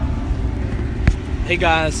Hey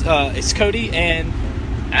guys, it's Cody and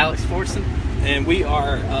Alex Fortson. and we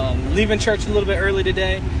are leaving church a little bit early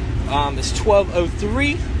today. It's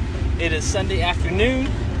 12:03. It is Sunday afternoon,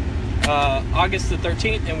 August the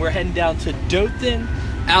 13th, and we're heading down to Dothan,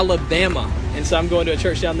 Alabama. And so I'm going to a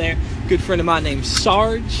church down there. Good friend of mine named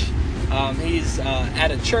Sarge. He's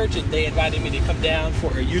at a church, and they invited me to come down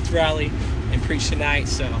for a youth rally and preach tonight.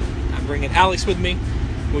 So I'm bringing Alex with me.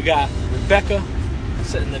 We got Rebecca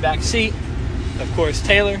sitting in the back seat. Of course,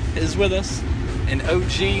 Taylor is with us, and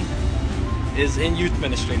OG is in youth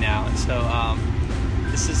ministry now. And so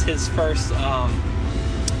this is his first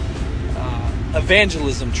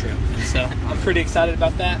evangelism trip. And so I'm pretty excited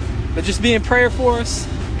about that. But just be in prayer for us.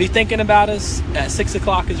 Be thinking about us. At 6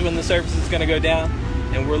 o'clock is when the service is going to go down.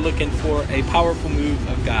 And we're looking for a powerful move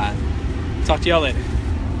of God. Talk to y'all later.